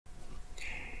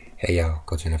Hey y'all,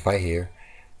 Coach in the Fight here.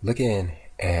 Looking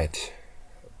at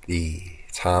the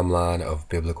timeline of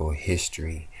biblical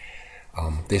history,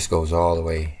 this goes all the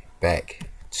way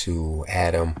back to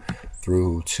Adam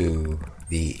through to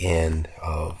the end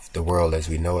of the world as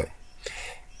we know it.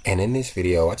 And in this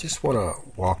video, I just want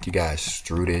to walk you guys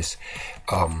through this.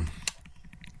 I'm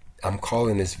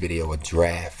calling this video a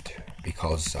draft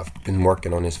because I've been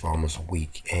working on this for almost a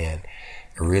week and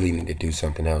I really need to do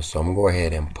something else. So I'm going to go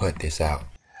ahead and put this out.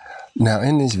 Now,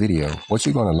 in this video, what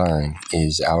you're going to learn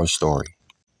is our story,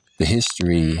 the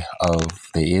history of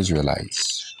the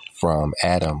Israelites from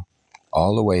Adam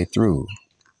all the way through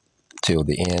till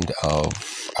the end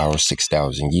of our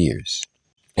 6,000 years,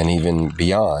 and even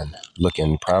beyond,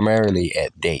 looking primarily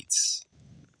at dates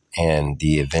and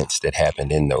the events that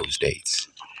happened in those dates.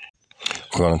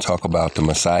 We're going to talk about the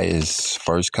Messiah's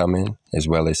first coming as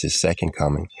well as his second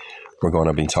coming. We're going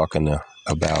to be talking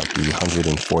about the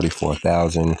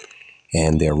 144,000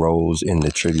 and their roles in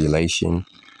the tribulation.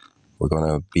 We're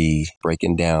going to be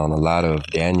breaking down a lot of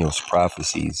Daniel's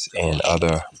prophecies and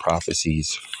other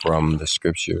prophecies from the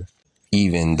scripture,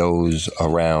 even those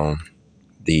around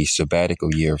the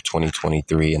sabbatical year of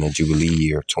 2023 and the Jubilee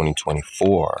year of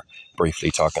 2024,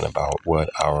 briefly talking about what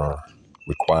our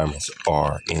requirements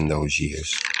are in those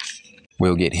years.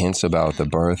 We'll get hints about the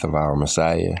birth of our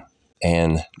Messiah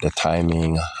and the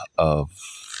timing of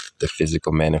the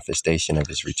physical manifestation of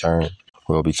his return.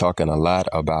 We'll be talking a lot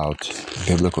about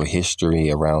biblical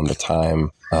history around the time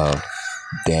of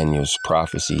Daniel's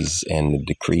prophecies and the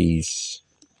decrees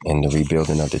and the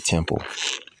rebuilding of the temple.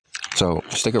 So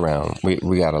stick around. We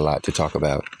got a lot to talk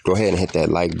about. Go ahead and hit that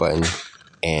like button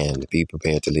and be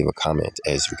prepared to leave a comment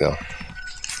as we go.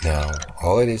 Now,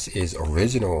 all of this is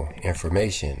original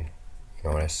information.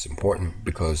 That's important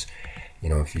because,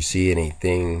 if you see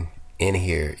anything in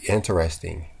here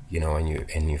interesting,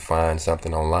 and you find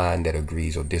something online that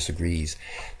agrees or disagrees,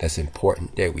 that's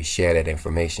important that we share that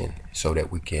information so that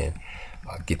we can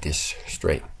get this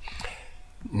straight.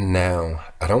 Now,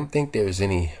 I don't think there's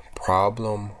any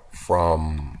problem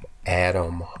from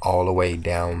Adam all the way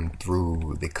down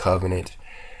through the covenant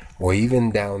or even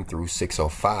down through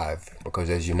 605, because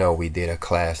as you know, we did a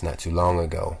class not too long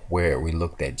ago where we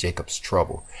looked at Jacob's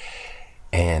trouble.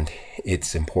 And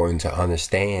it's important to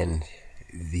understand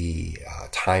the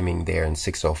timing there in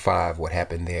 605, what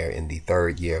happened there in the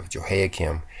third year of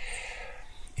Jehoiakim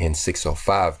in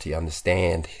 605, to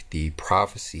understand the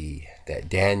prophecy that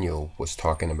Daniel was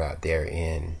talking about there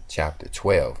in chapter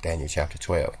 12, Daniel chapter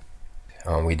 12.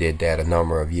 We did that a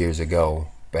number of years ago,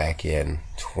 back in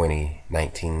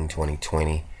 2019,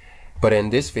 2020. But in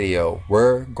this video,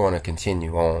 we're going to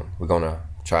continue on. We're going to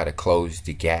try to close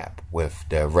the gap with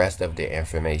the rest of the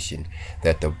information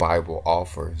that the Bible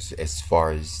offers as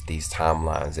far as these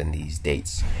timelines and these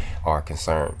dates are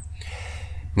concerned.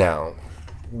 Now,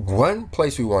 one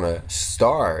place we want to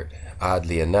start,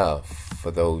 oddly enough, for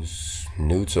those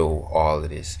new to all of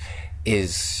this,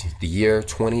 is the year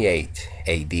 28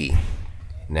 AD.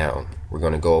 Now, we're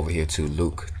going to go over here to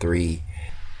Luke 3,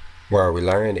 where we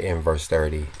learned in verse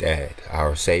 30 that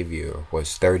our Savior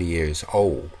was 30 years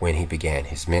old when he began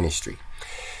his ministry.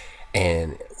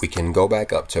 And we can go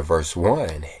back up to verse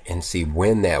 1 and see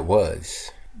when that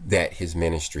was that his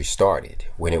ministry started,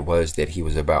 when it was that he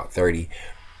was about 30.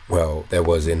 Well, that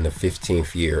was in the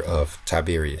 15th year of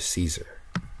Tiberius Caesar.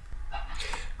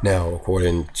 Now,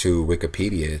 according to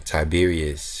Wikipedia,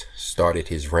 Tiberius started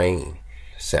his reign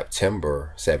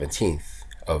September 17th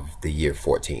of the year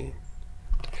 14.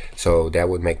 So that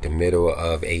would make the middle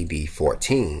of AD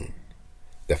 14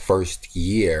 the first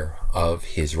year of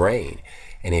his reign.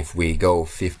 And if we go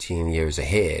 15 years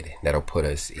ahead, that'll put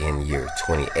us in year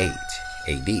 28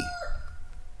 AD.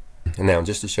 And now,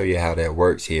 just to show you how that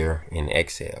works here in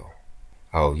Excel,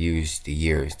 I'll use the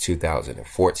year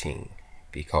 2014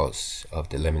 because of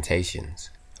the limitations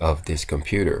of this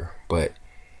computer. But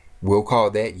we'll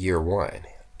call that year 1.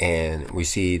 And we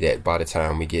see that by the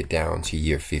time we get down to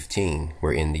year 15,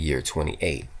 we're in the year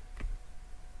 28.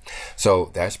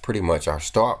 So that's pretty much our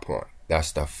start point.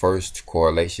 That's the first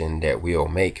correlation that we'll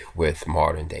make with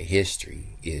modern day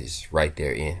history, is right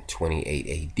there in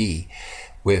 28 AD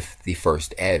with the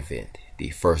first advent, the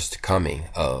first coming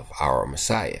of our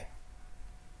Messiah.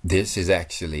 This is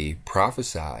actually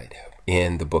prophesied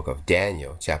in the book of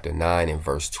Daniel, chapter 9 and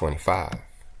verse 25.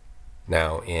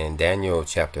 Now, in Daniel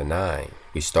chapter 9,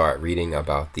 we start reading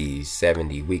about these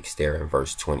 70 weeks there in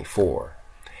verse 24.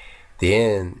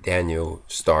 Then Daniel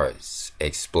starts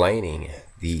explaining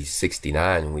these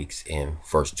 69 weeks in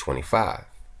verse 25.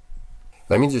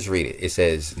 Let me just read it. It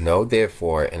says, "Know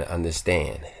therefore and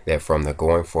understand that from the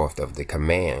going forth of the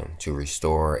command to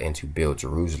restore and to build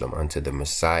Jerusalem unto the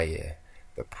Messiah,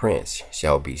 the Prince,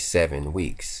 shall be 7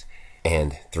 weeks,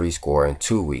 and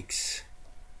 62 weeks.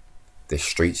 The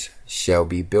streets shall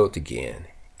be built again,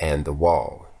 and the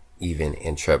wall, even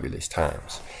in troublous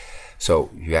times." So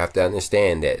you have to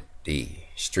understand that the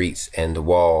streets and the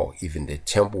wall, even the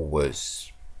temple,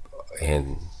 was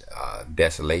in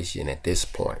desolation at this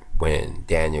point when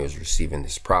Daniel is receiving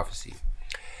this prophecy.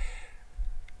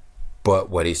 But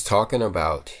what he's talking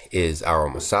about is our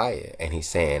Messiah, and he's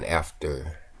saying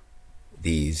after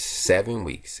these 7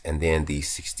 weeks and then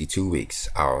these 62 weeks,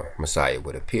 our Messiah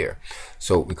would appear.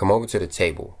 So we come over to the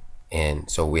table, and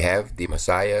so we have the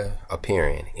Messiah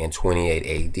appearing in 28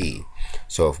 AD.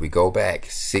 So if we go back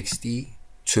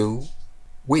 62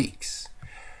 weeks,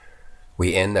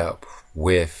 we end up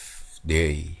with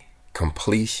the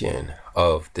completion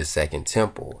of the second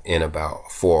temple in about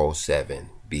 407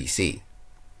 BC.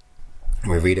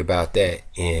 We read about that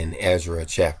in Ezra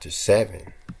chapter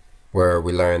 7, where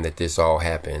we learn that this all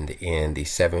happened in the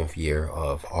 7th year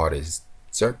of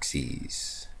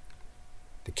Artaxerxes,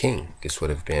 the king. This would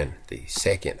have been the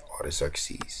second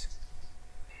Artaxerxes.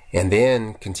 And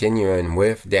then continuing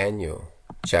with Daniel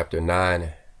chapter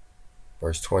 9,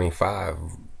 verse 25,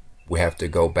 we have to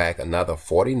go back another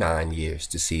 49 years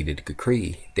to see the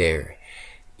decree there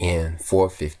in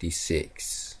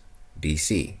 456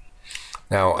 BC.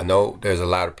 Now, I know there's a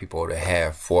lot of people that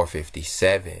have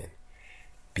 457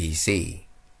 BC,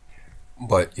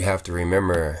 but you have to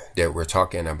remember that we're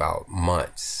talking about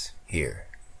months here.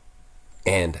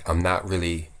 And I'm not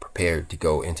really prepared to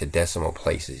go into decimal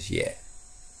places yet,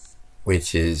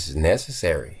 which is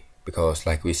necessary. Because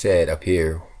like we said up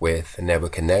here with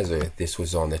Nebuchadnezzar, this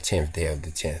was on the 10th day of the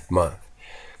 10th month,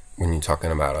 when you're talking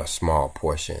about a small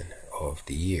portion of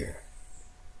the year.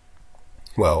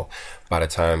 Well, by the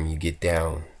time you get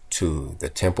down to the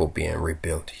temple being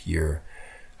rebuilt, you're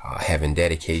having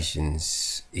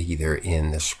dedications either in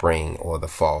the spring or the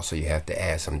fall. So you have to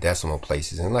add some decimal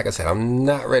places. And like I said, I'm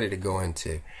not ready to go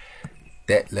into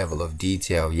that level of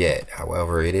detail yet.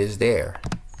 However, it is there.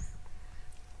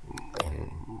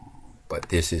 But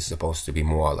this is supposed to be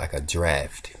more like a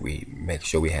draft. We make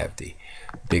sure we have the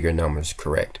bigger numbers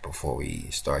correct before we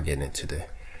start getting into the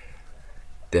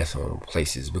decimal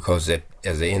places, because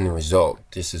as an end result,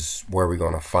 this is where we're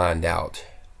going to find out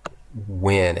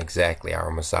when exactly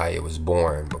our Messiah was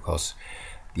born, because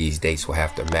these dates will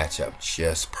have to match up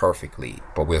just perfectly.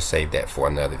 But we'll save that for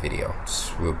another video.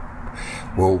 So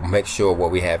we'll make sure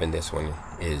what we have in this one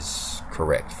is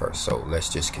correct first. So let's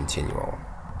just continue on.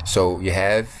 So you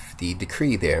have the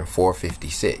decree there in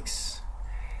 456.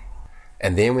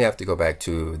 And then we have to go back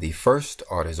to the first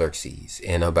Artaxerxes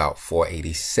in about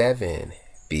 487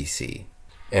 BC.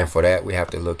 And for that, we have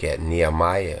to look at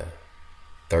Nehemiah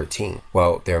 13.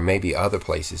 Well, there may be other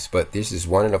places, but this is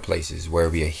one of the places where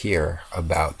we hear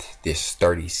about this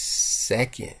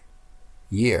 32nd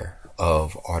year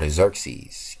of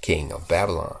Artaxerxes, king of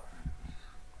Babylon.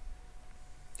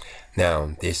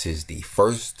 Now, this is the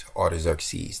first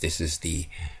Artaxerxes. This is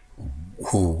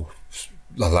who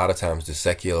a lot of times the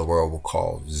secular world will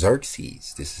call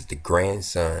Xerxes. This is the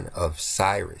grandson of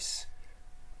Cyrus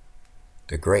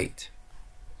the Great,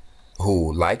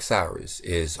 who, like Cyrus,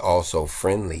 is also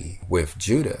friendly with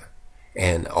Judah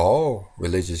and all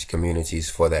religious communities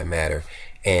for that matter.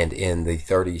 And in the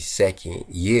 32nd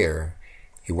year,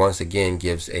 he once again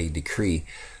gives a decree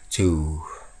to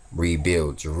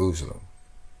rebuild Jerusalem.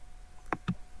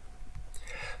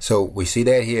 So we see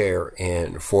that here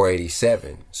in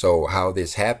 487. So how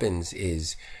this happens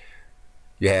is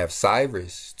you have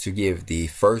Cyrus to give the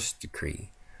first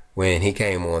decree when he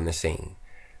came on the scene.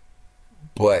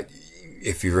 But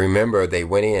if you remember, they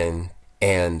went in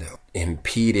and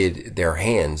impeded their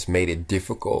hands, made it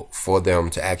difficult for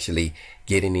them to actually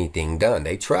get anything done.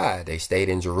 They tried. They stayed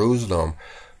in Jerusalem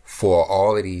for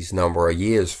all of these number of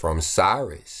years, from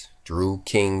Cyrus through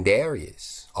King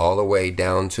Darius, all the way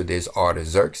down to this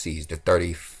Artaxerxes. The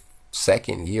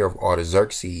 32nd year of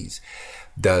Artaxerxes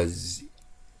does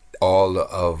all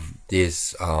of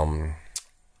this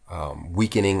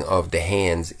weakening of the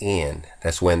hands in.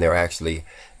 That's when they're actually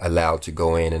allowed to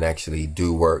go in and actually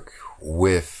do work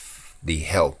with the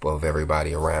help of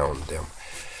everybody around them.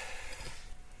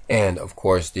 And of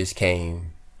course, this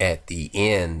came at the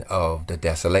end of the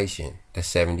desolation, the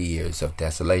 70 years of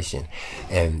desolation.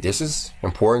 And this is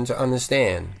important to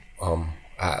understand.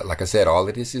 Like I said, all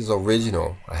of this is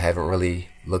original. I haven't really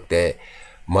looked at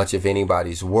much of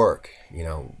anybody's work,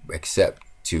 except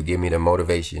to give me the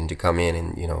motivation to come in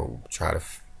and, try to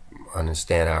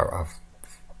understand our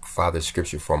verify the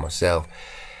scripture for myself.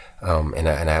 And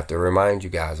I have to remind you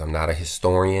guys, I'm not a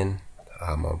historian.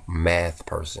 I'm a math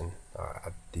person.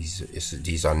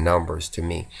 These are numbers to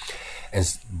me.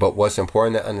 But what's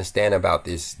important to understand about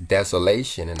this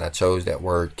desolation, and I chose that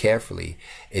word carefully,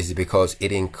 is because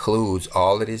it includes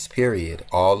all of this period,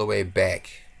 all the way back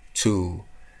to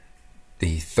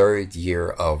the 3rd year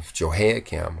of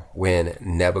Jehoiakim, when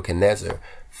Nebuchadnezzar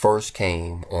first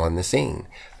came on the scene.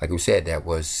 Like we said, that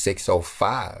was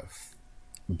 605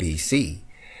 BC.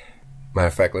 Matter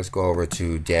of fact, let's go over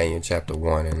to Daniel chapter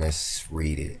 1 and let's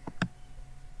read it.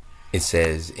 It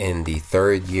says, in the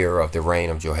 3rd year of the reign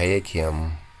of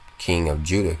Jehoiakim, king of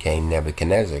Judah, came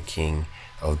Nebuchadnezzar, king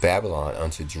of Babylon,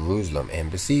 unto Jerusalem and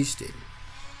besieged it.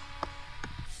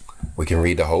 We can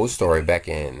read the whole story back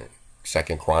in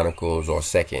 2nd Chronicles or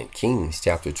 2nd Kings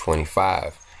chapter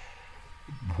 25,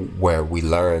 where we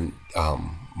learn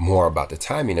more about the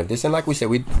timing of this. And like we said,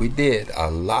 we did a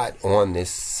lot on this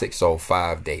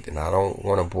 605 date, and I don't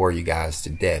want to bore you guys to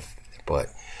death, but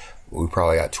we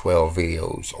probably got 12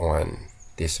 videos on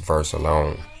this verse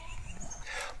alone.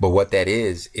 But what that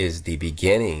is the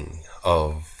beginning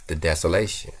of the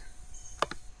desolation.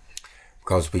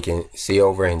 Because we can see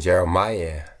over in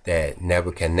Jeremiah that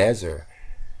Nebuchadnezzar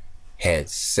had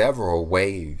several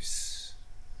waves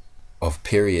of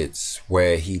periods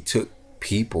where he took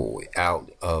people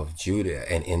out of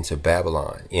Judah and into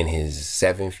Babylon in his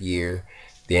 7th year,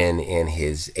 then in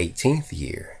his 18th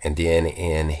year, and then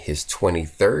in his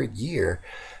 23rd year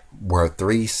were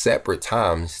 3 separate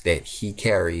times that he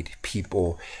carried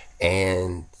people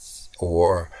and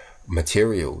or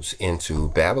materials into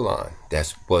Babylon.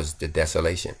 That was the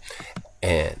desolation.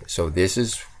 And so this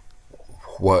is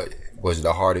what was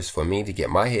the hardest for me to get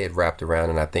my head wrapped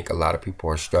around, and I think a lot of people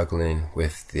are struggling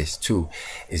with this too,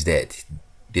 is that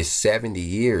this 70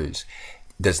 years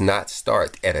does not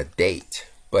start at a date,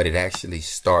 but it actually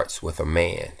starts with a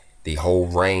man. The whole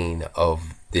reign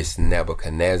of this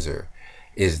Nebuchadnezzar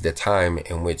is the time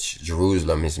in which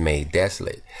Jerusalem is made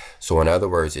desolate. So in other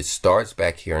words, it starts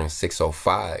back here in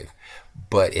 605,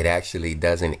 but it actually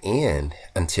doesn't end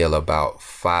until about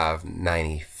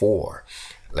 594.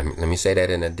 Let me say that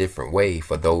in a different way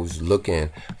for those looking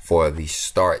for the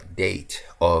start date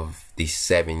of the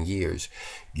 7 years.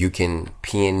 You can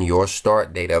pin your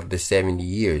start date of the 70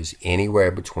 years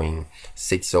anywhere between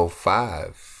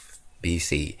 605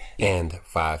 BC and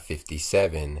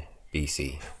 557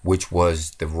 BC, which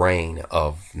was the reign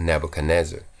of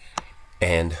Nebuchadnezzar.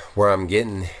 And where I'm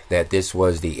getting that this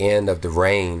was the end of the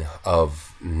reign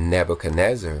of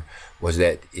Nebuchadnezzar was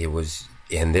that it was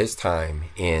in this time,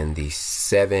 in the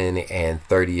 7th and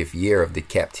 30th year of the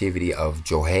captivity of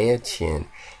Jehoiachin,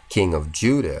 king of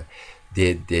Judah,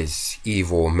 did this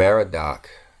evil Merodach,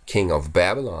 king of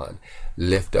Babylon,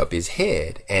 lift up his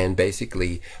head and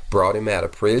basically brought him out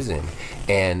of prison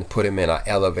and put him in an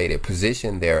elevated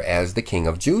position there as the king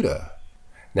of Judah.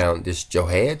 Now, this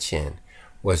Jehoiachin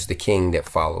was the king that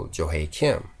followed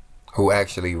Jehoiakim, who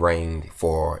actually reigned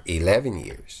for 11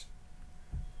 years.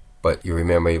 But you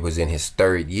remember it was in his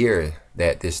 3rd year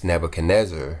that this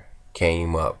Nebuchadnezzar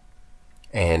came up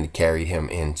and carried him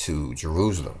into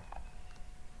Jerusalem.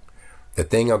 The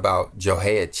thing about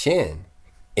Jehoiachin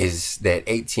is that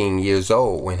 18 years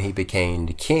old, when he became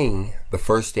the king, the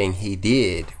first thing he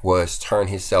did was turn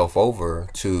himself over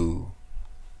to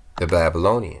the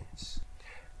Babylonians.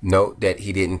 Note that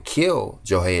he didn't kill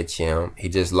Jehoiachin, he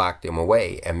just locked him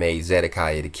away and made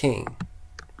Zedekiah the king.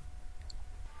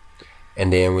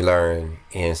 And then we learn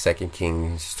in 2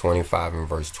 Kings 25 and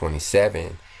verse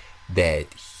 27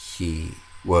 that he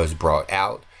was brought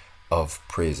out of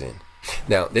prison.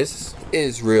 Now, this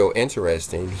is real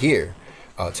interesting here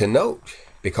to note,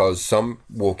 because some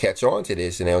will catch on to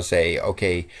this and they'll say,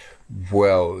 okay,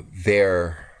 well,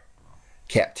 their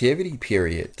captivity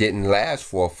period didn't last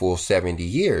for a full 70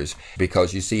 years,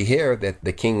 because you see here that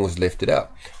the king was lifted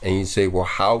up. And you say, well,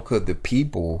 how could the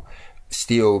people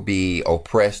still be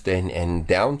oppressed and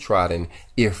downtrodden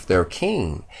if their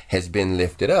king has been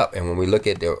lifted up? And when we look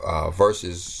at the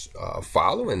verses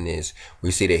following this, we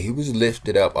see that he was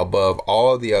lifted up above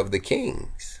all the other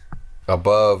kings,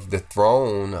 above the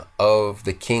throne of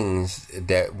the kings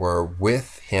that were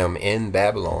with him in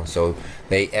Babylon. So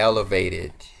they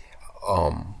elevated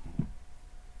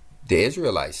the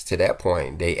Israelites to that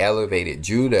point. They elevated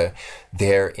Judah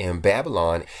there in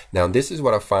Babylon. Now, this is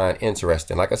what I find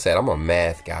interesting. Like I said, I'm a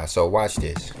math guy, so watch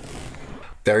this.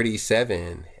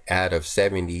 37 out of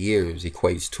 70 years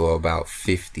equates to about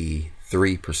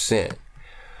 53%.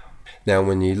 Now,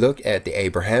 when you look at the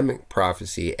Abrahamic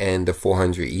prophecy and the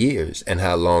 400 years and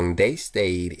how long they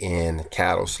stayed in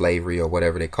cattle slavery or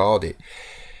whatever they called it,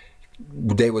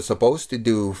 they were supposed to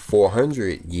do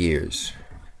 400 years.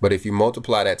 But if you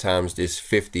multiply that times this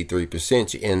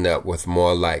 53%, you end up with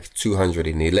more like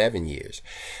 211 years.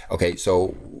 Okay,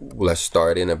 so let's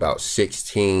start in about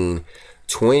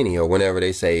 1620 or whenever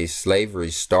they say slavery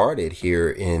started here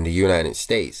in the United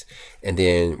States. And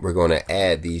then we're going to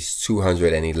add these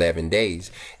 211 days.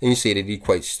 And you see that it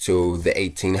equates to the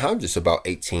 1800s, about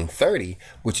 1830,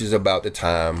 which is about the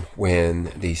time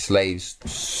when the slaves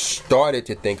started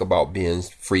to think about being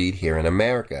freed here in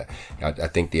America. I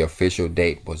think the official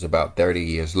date was about 30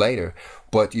 years later.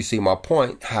 But you see my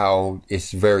point, how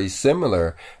it's very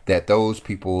similar that those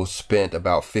people spent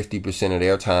about 50% of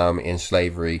their time in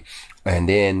slavery, and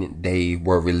then they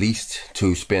were released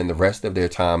to spend the rest of their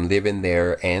time living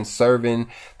there and serving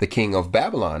the king of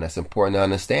Babylon. That's important to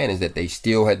understand, is that they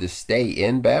still had to stay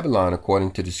in Babylon,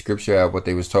 according to the scripture of what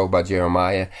they was told by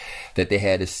Jeremiah, that they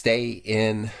had to stay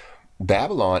in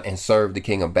Babylon and serve the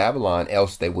king of Babylon,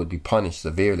 else they would be punished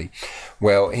severely.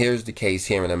 Well, here's the case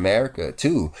here in America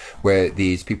too, where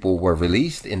these people were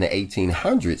released in the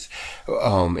 1800s,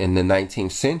 in the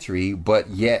 19th century,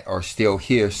 but yet are still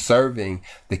here serving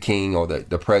the king or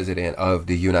the president of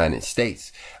the United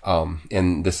States,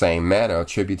 in the same manner,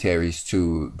 tributaries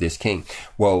to this king.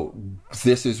 Well,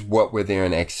 this is what we're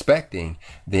then expecting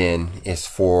then, is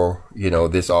for,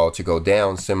 this all to go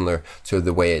down similar to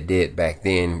the way it did back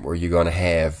then, where you're going to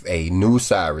have a new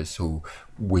Cyrus, who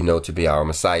we know to be our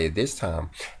Messiah this time,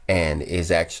 and is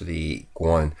actually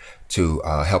going to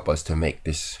help us to make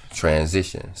this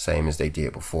transition, same as they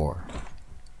did before.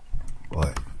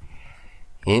 But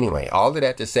anyway, all of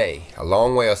that to say, a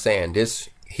long way of saying this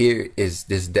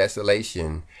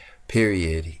desolation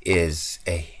period is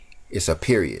a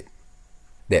period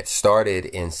that started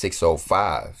in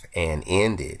 605 and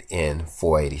ended in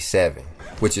 487,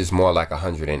 which is more like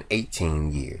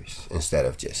 118 years instead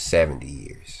of just 70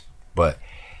 years. But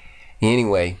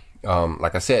anyway,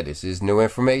 like I said, this is new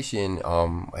information,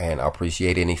 and I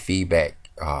appreciate any feedback,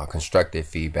 constructive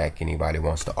feedback anybody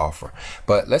wants to offer.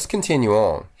 But let's continue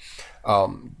on.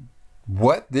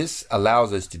 What this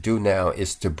allows us to do now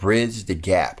is to bridge the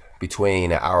gap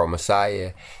between our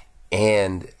Messiah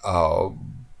and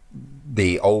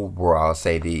the old world. I'll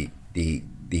say the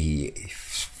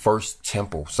first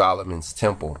temple, Solomon's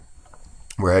temple.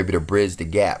 We're able to bridge the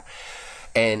gap,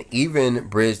 and even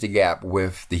bridge the gap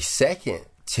with the second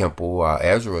temple,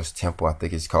 Ezra's temple, I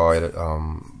think it's called,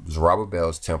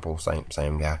 Zerubbabel's temple,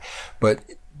 same guy. But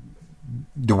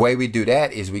the way we do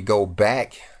that is we go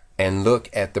back and look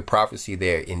at the prophecy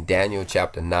there in Daniel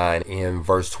chapter 9 in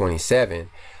verse 27,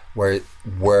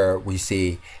 where we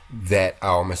see that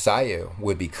our Messiah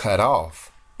would be cut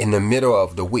off in the middle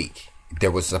of the week.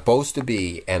 There was supposed to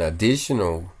be an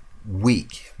additional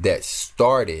week that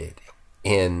started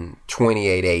in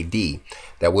 28 AD.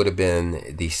 That would have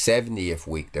been the 70th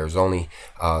week. There's only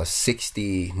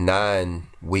 69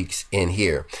 weeks in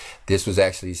here. This was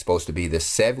actually supposed to be the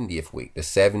 70th week. The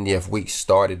 70th week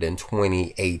started in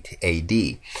 28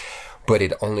 AD. But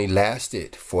it only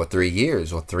lasted for 3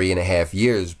 years or 3.5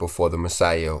 years before the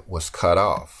Messiah was cut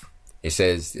off. It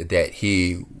says that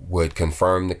he would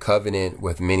confirm the covenant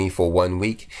with many for 1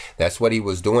 week. That's what he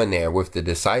was doing there with the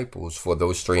disciples for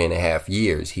those 3.5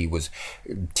 years. He was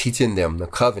teaching them the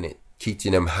covenant,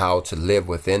 teaching them how to live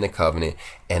within the covenant,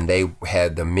 and they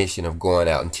had the mission of going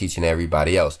out and teaching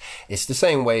everybody else. It's the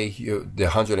same way the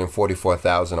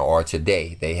 144,000 are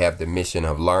today. They have the mission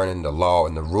of learning the law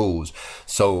and the rules,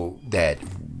 so that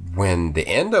when the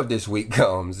end of this week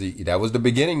comes, that was the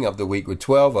beginning of the week with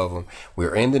 12 of them.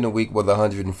 We're ending the week with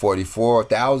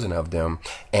 144,000 of them,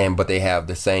 but they have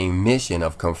the same mission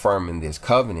of confirming this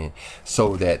covenant,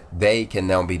 so that they can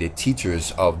now be the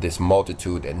teachers of this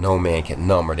multitude that no man can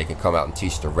number. They can come out and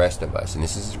teach the rest of us. And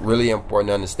this is really important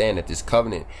to understand, that this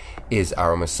covenant is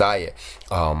our Messiah,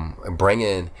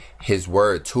 bringing his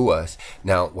word to us.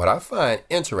 Now, what I find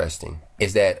interesting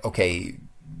is that, okay,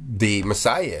 the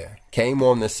Messiah came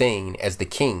on the scene as the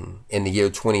king in the year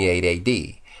 28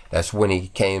 AD. That's when he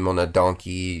came on a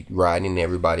donkey riding,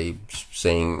 everybody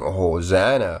saying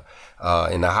Hosanna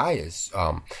in the highest.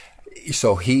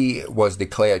 So he was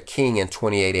declared king in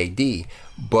 28 AD.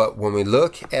 But when we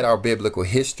look at our biblical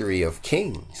history of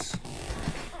kings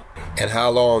and how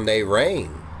long they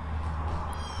reigned,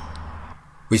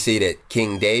 we see that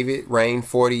King David reigned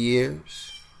 40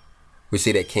 years. We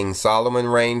see that King Solomon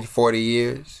reigned 40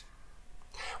 years.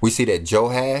 We see that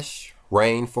Joash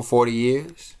reigned for 40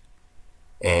 years.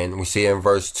 And we see in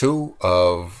verse 2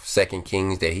 of 2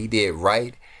 Kings that he did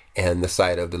right in the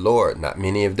sight of the Lord. Not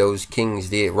many of those kings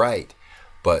did right,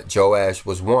 but Joash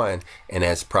was one, and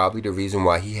that's probably the reason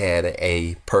why he had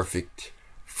a perfect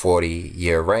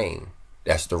 40-year reign.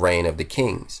 That's the reign of the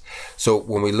kings. So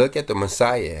when we look at the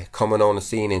Messiah coming on the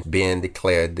scene and being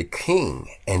declared the king,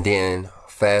 and then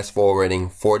fast forwarding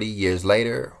 40 years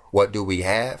later, what do we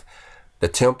have? The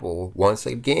temple once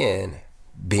again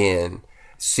being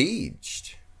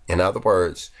sieged. In other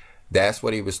words, that's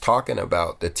what he was talking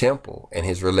about, the temple and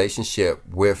his relationship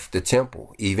with the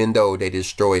temple. Even though they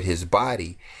destroyed his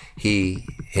body,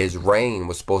 his reign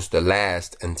was supposed to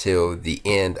last until the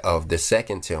end of the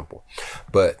second temple.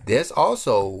 But this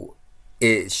also,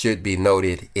 it should be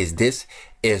noted, this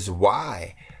is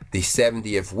why the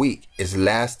 70th week is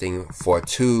lasting for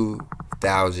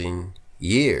 2,000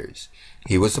 years.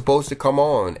 He was supposed to come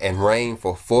on and reign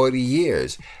for 40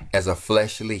 years as a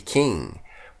fleshly king.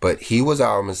 But he was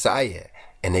our Messiah,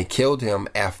 and they killed him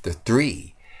after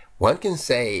 3. One can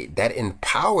say that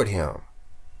empowered him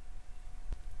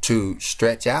to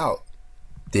stretch out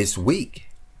this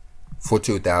week for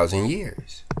 2,000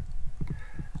 years.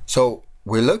 So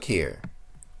we look here,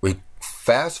 we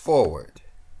fast forward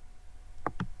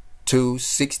to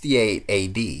 68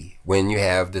 AD, when you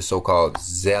have the so-called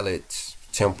Zealot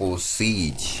temple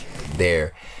siege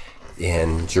there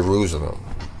in Jerusalem.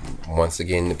 Once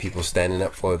again, the people standing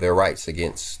up for their rights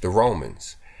against the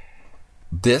Romans.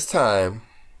 This time,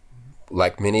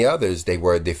 like many others, they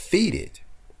were defeated.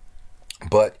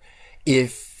 But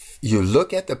if you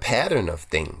look at the pattern of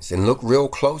things and look real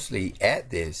closely at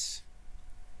this,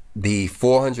 the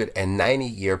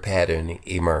 490-year pattern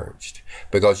emerged.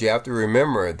 Because you have to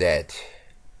remember that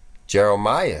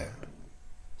Jeremiah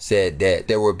said that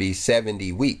there will be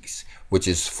 70 weeks, which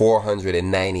is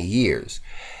 490 years.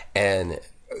 And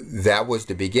that was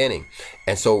the beginning.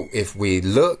 And so if we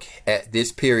look at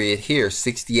this period here,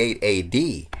 68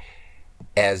 AD,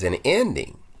 as an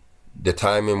ending, the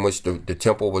time in which the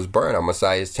temple was burned, our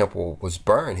Messiah's temple was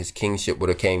burned, his kingship would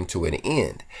have came to an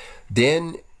end.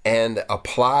 Then, and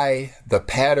apply the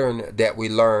pattern that we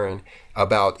learn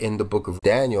about in the book of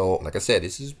Daniel. Like I said,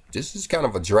 this is kind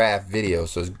of a draft video,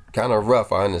 so it's kind of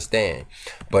rough, I understand.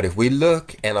 But if we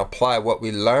look and apply what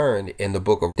we learned in the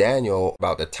book of Daniel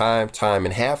about the time,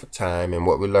 and half a time, and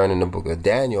what we learned in the book of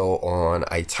Daniel on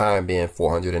a time being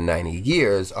 490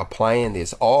 years, applying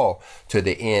this all to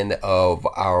the end of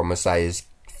our Messiah's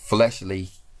fleshly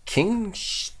kingdom,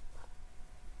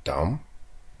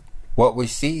 what we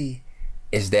see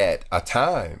is that a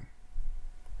time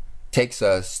takes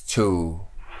us to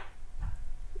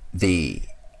the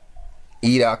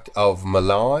Edict of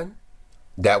Milan.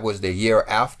 That was the year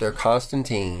after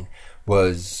Constantine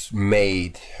was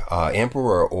made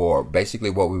emperor, or basically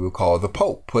what we would call the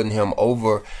Pope, putting him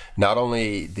over not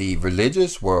only the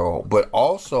religious world, but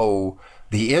also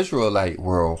the Israelite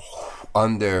world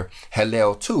under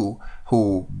Hillel II,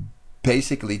 who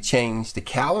basically changed the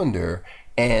calendar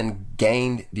and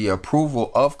gained the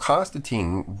approval of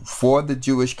Constantine for the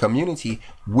Jewish community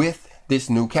with this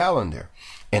new calendar.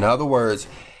 In other words,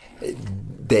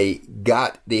 they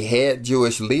got the head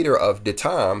Jewish leader of the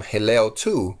time, Hillel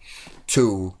II,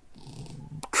 to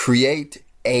create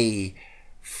a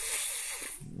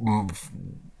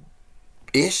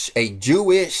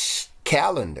Jewish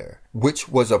calendar, which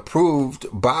was approved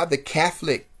by the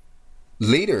Catholic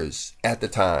leaders at the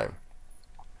time,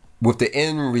 with the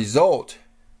end result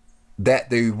that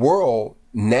the world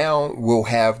now will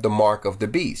have the mark of the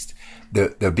beast.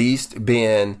 The beast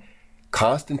being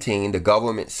Constantine, the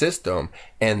government system,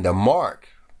 and the mark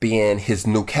being his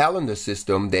new calendar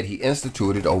system that he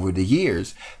instituted over the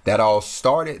years. That all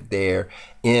started there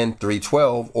in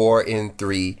 312 or in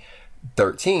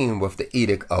 313 with the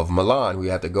Edict of Milan. We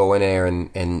have to go in there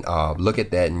and look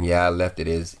at that, and yeah, I left it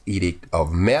as Edict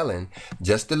of Milan,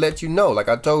 just to let you know, like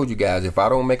I told you guys, if I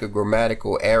don't make a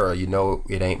grammatical error, you know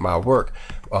it ain't my work.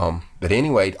 But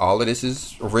anyway, all of this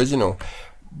is original.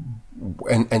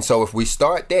 And so if we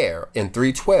start there in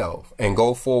 312 and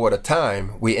go forward a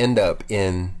time, we end up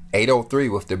in 803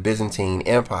 with the Byzantine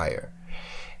Empire.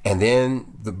 And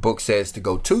then the book says to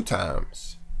go 2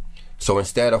 times. So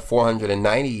instead of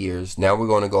 490 years, now we're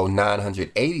going to go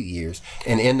 980 years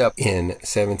and end up in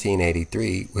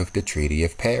 1783 with the Treaty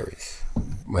of Paris.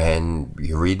 When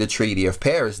you read the Treaty of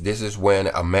Paris, this is when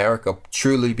America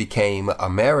truly became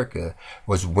America,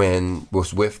 was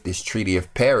with this Treaty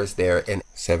of Paris there in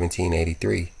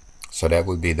 1783. So that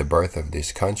would be the birth of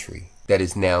this country that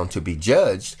is now to be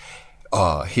judged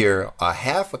here a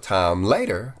half a time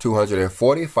later,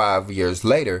 245 years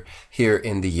later, here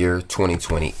in the year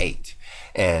 2028.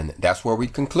 And that's where we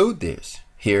conclude this,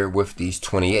 here with these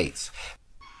 28s.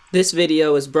 This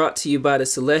video is brought to you by the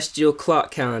Celestial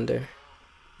Clock Calendar,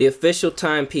 the official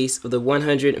timepiece of the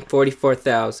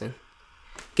 144,000.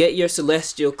 Get your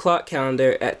Celestial Clock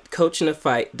Calendar at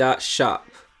coachinthefight.shop.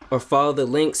 or follow the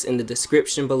links in the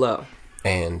description below.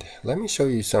 And let me show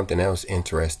you something else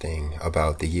interesting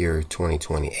about the year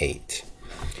 2028.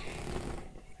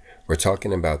 We're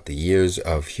talking about the years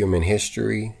of human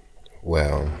history.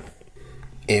 Well,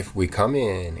 if we come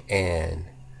in and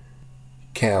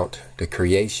count the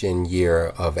creation year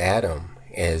of Adam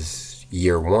as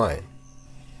year 1,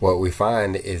 what we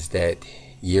find is that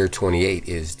year 28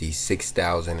 is the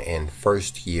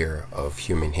 6,001st year of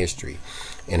human history.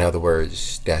 In other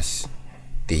words, that's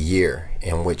the year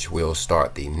in which we'll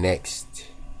start the next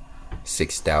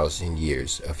 6,000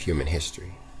 years of human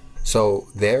history. So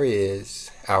there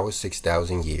is our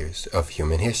 6,000 years of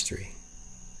human history.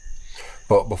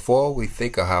 But before we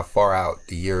think of how far out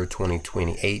the year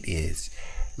 2028 is,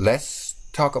 let's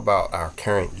talk about our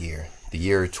current year, the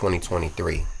year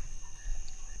 2023.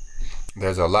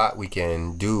 There's a lot we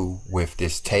can do with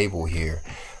this table here.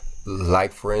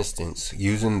 Like, for instance,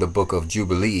 using the book of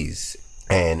Jubilees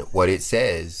and what it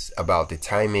says about the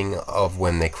timing of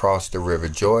when they crossed the River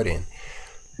Jordan,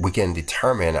 we can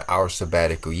determine our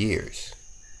sabbatical years.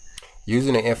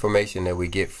 Using the information that we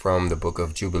get from the book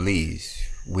of Jubilees,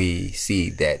 we see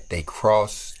that they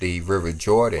crossed the River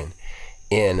Jordan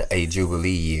in a Jubilee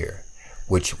year,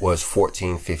 which was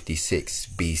 1456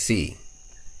 BC.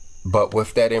 But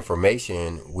with that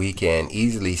information, we can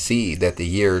easily see that the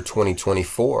year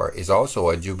 2024 is also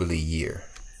a Jubilee year,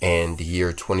 and the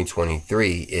year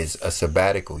 2023 is a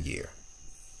sabbatical year.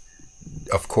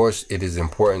 Of course, it is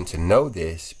important to know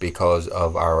this because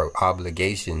of our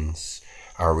obligations,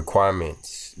 our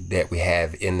requirements that we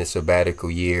have in the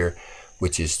sabbatical year,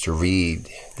 which is to read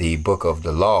the book of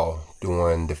the law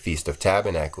during the Feast of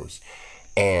Tabernacles,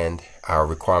 and our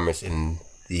requirements in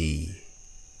the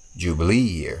Jubilee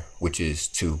year, which is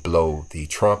to blow the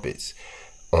trumpets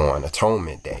on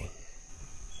Atonement Day.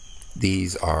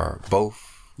 These are both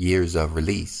years of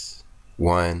release,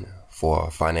 one for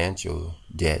financial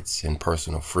debts and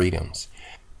personal freedoms,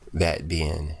 that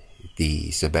being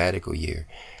the sabbatical year,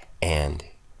 and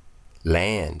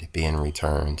land being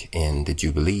returned in the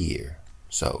Jubilee year.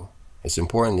 So it's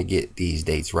important to get these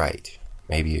dates right.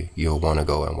 Maybe you'll want to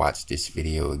go and watch this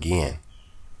video again.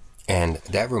 And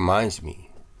that reminds me,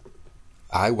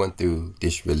 I went through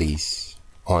this release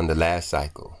on the last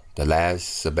cycle, the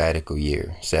last sabbatical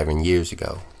year, 7 years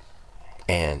ago.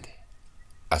 And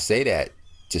I say that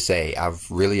to say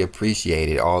I've really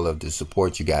appreciated all of the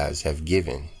support you guys have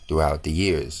given throughout the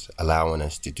years, allowing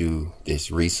us to do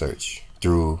this research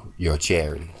through your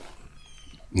charity.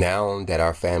 Now that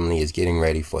our family is getting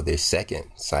ready for this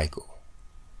second cycle,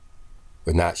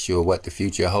 we're not sure what the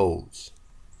future holds,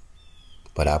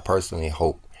 but I personally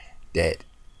hope that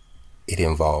it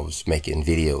involves making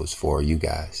videos for you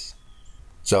guys.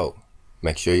 So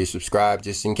make sure you subscribe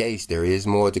just in case there is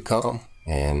more to come,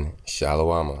 and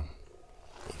shalom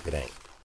if it ain't.